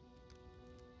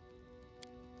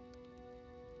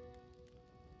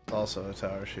 Also a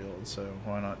tower shield, so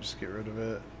why not just get rid of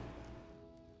it?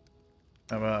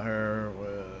 How about her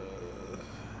with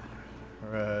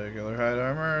regular hide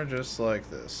armor, just like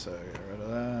this, so get rid of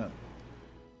that.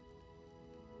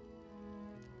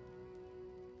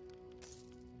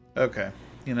 Okay,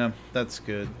 you know, that's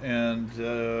good. And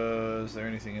is there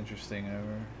anything interesting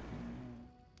over?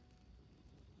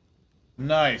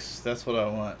 Nice, that's what I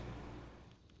want.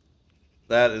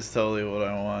 That is totally what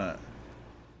I want.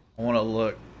 I want to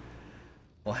look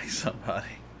like somebody.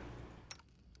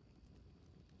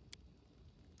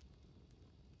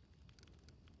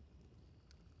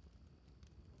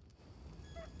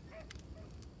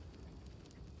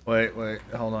 Wait,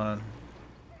 hold on.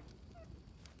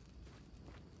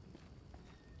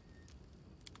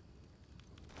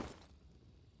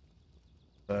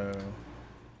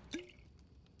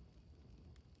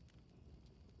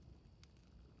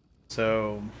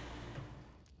 So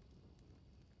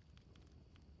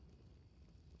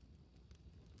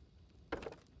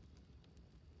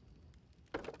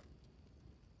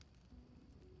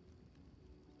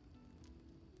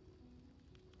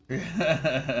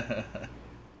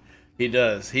he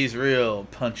does. He's real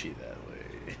punchy that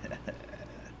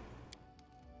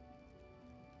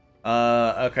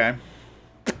way. Okay.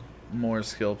 More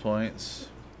skill points.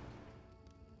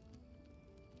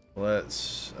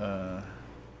 Let's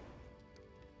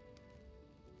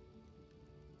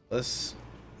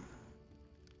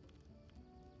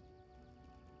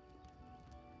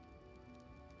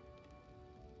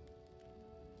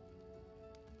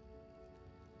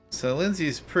so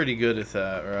Lindsay's pretty good at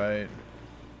that, right?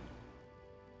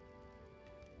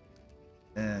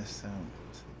 Yes, don't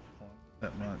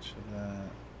that much of that.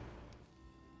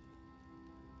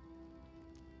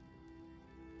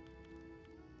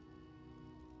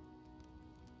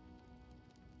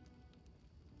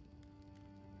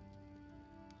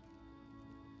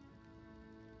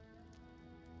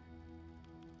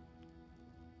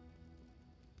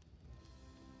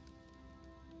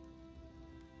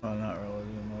 Oh, not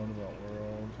religion. What about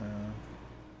world? Yeah.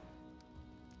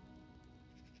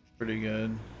 Pretty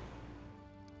good.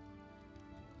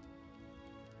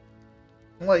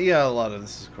 Well, yeah, a lot of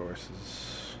this is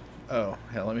courses. Oh,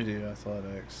 yeah, let me do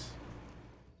athletics.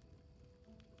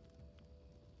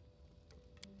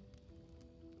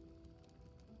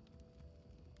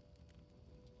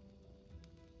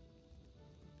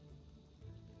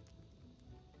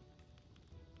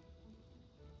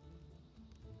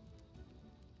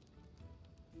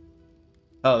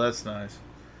 Oh, that's nice.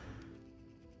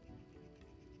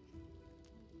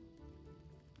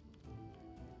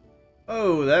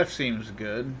 Oh, that seems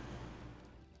good.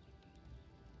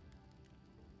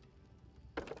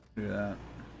 Do that.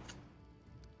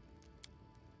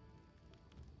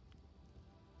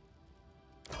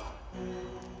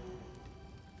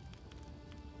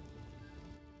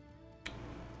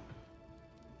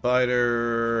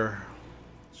 Fighter.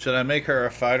 Should I make her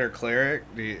a fighter cleric?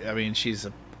 I mean, she's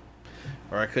a.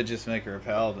 Or I could just make her a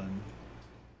paladin.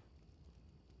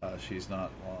 She's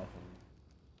not lawful.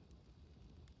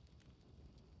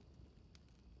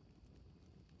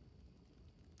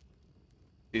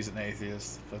 She's an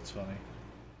atheist. That's funny.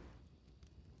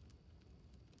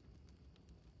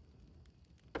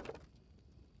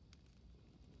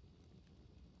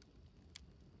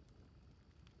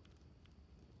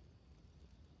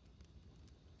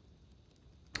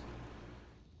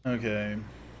 Okay.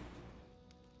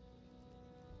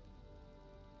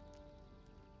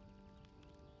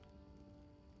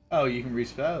 Oh, you can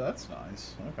respell. That's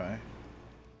nice. Okay.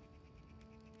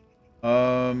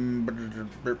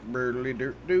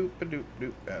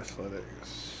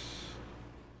 Athletics.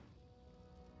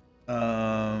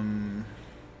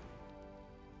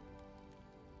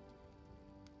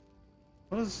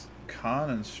 What does con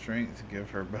and strength give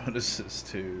her bonuses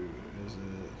to? Is it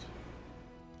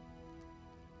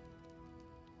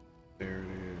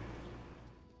dexterity?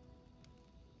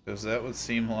 Because that would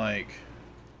seem like.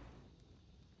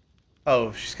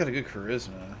 Oh, she's got a good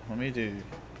charisma. Let me do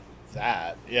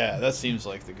that. Yeah, that seems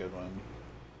like the good one.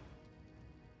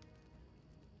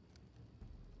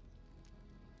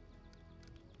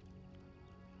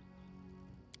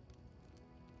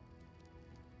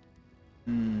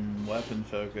 Weapon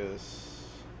focus.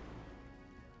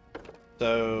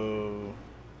 So.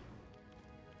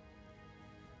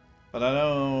 But I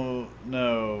don't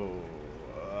know.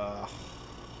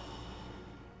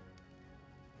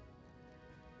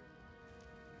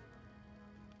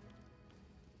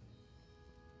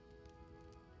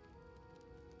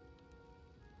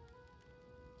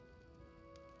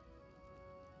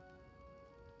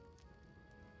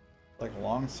 Like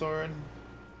longsword?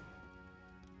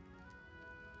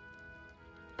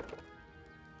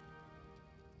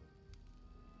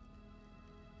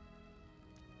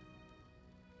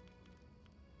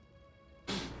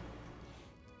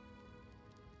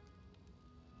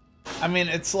 I mean,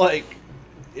 it's like,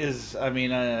 I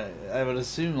would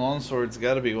assume longsword's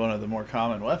got to be one of the more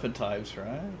common weapon types,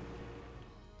 right?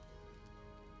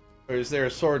 Or is there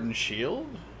a sword and shield?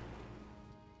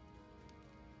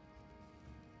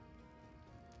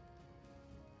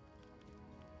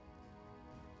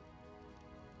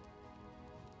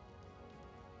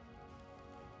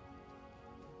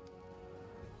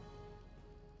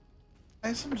 I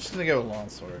guess I'm just gonna go with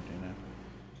longsword, you know.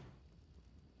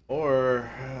 Or,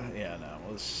 yeah, no,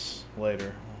 it was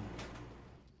later.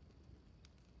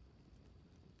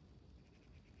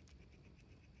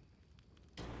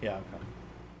 Yeah, okay.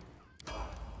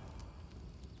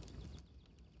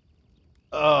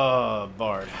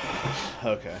 Bard.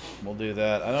 Okay, we'll do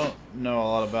that. I don't know a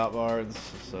lot about bards,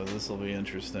 so this will be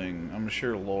interesting. I'm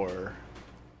sure lore.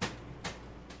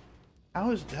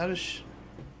 How does she...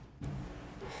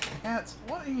 Cats,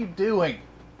 what are you doing?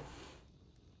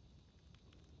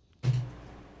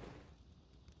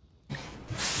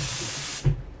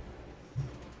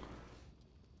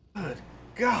 Good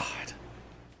God.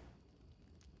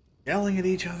 Yelling at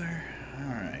each other.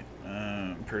 Alright.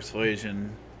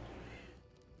 Persuasion.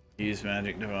 Use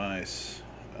magic device.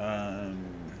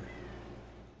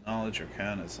 Knowledge or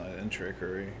kindness and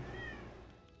trickery.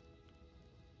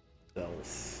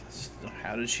 Stealth.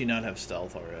 How did she not have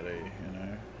stealth already, you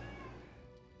know?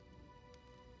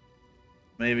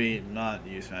 Maybe not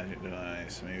use magic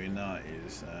device. Maybe not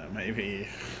use that. Maybe...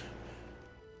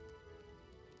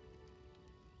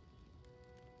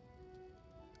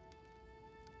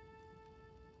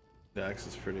 Dex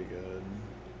is pretty good.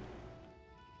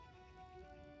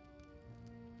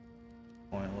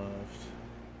 Point left.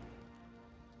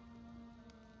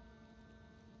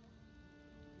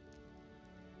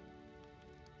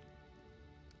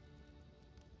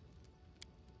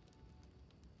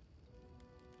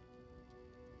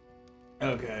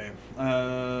 Okay.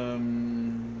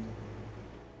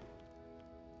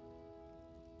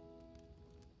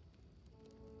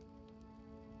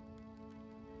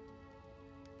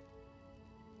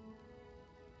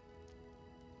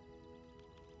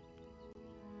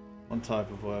 One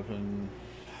type of weapon.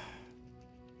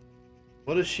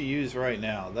 What does she use right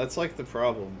now? That's like the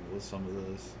problem with some of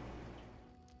this.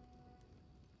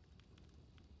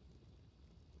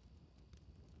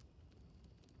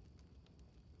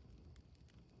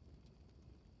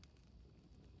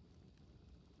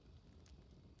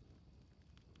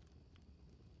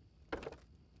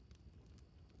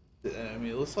 I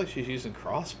mean, it looks like she's using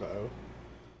crossbow,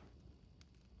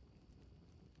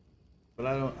 but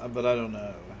I don't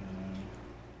know.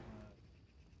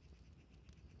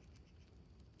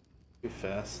 Be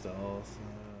fast stealth.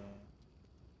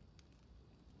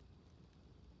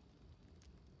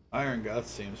 Iron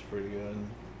Guts seems pretty good.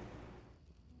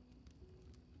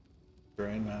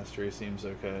 Brain Mastery seems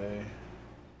okay.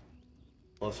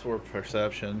 +4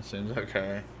 Perception seems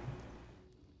okay.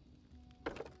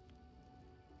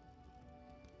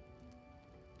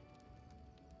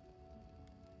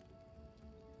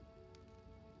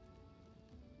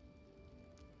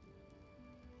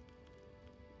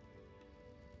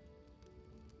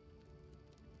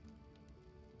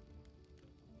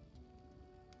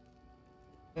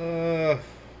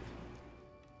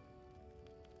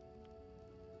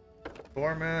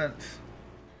 Torment.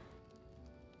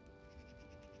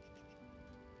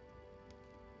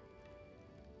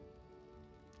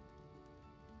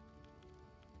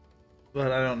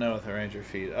 But I don't know what the Ranger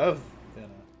feat of, you know.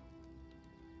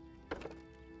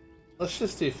 Let's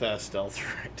just do fast stealth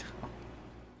right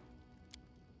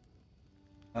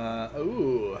now.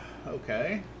 Ooh,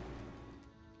 okay.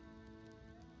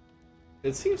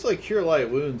 It seems like Cure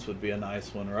Light Wounds would be a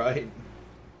nice one, right?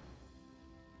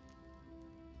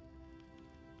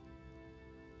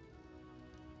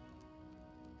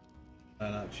 Why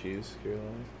not choose Cure Light?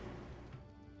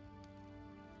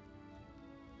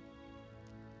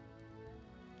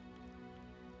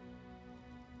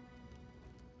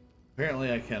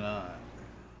 Apparently I cannot.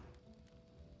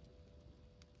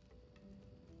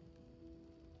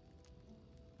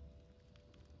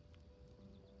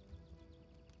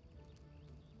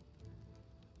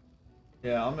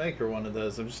 Yeah, I'll make her one of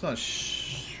those. I'm just not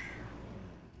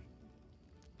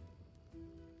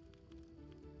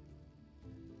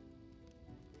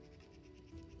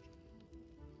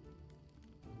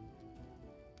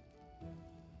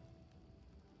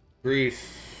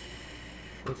Grease.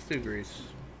 Let's do Grease.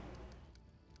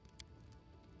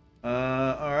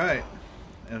 Alright.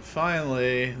 And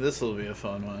finally, this will be a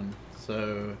fun one.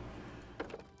 So,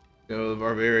 go with the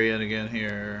Barbarian again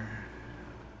here.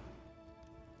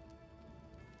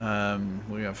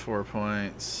 We got 4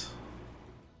 points.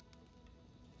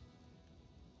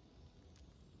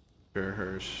 Sure,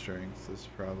 her strength is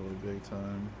probably big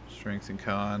time. Strength and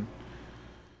con.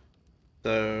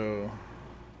 So,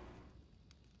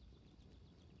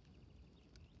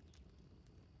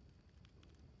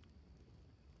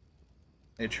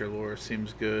 nature lore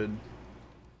seems good.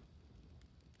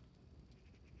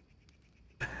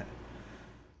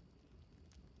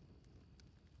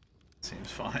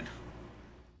 Seems fine.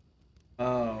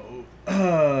 Oh,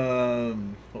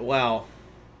 wow.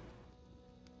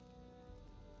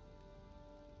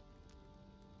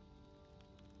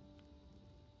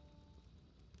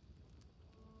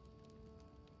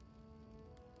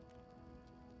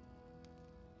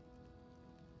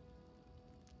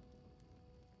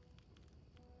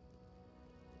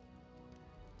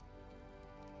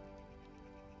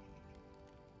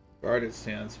 Guarded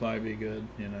stance might be good,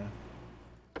 you know.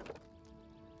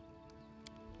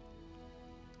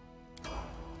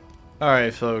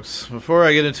 Alright folks, before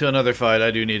I get into another fight,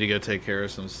 I do need to go take care of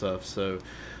some stuff, so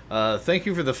thank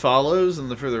you for the follows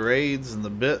and for the raids and the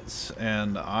bits,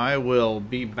 and I will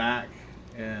be back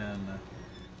in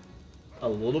a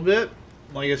little bit.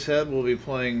 Like I said, we'll be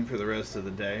playing for the rest of the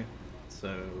day,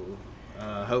 so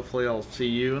hopefully I'll see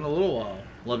you in a little while.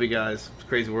 Love you guys. It's a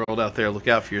crazy world out there. Look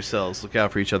out for yourselves. Look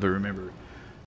out for each other. Remember,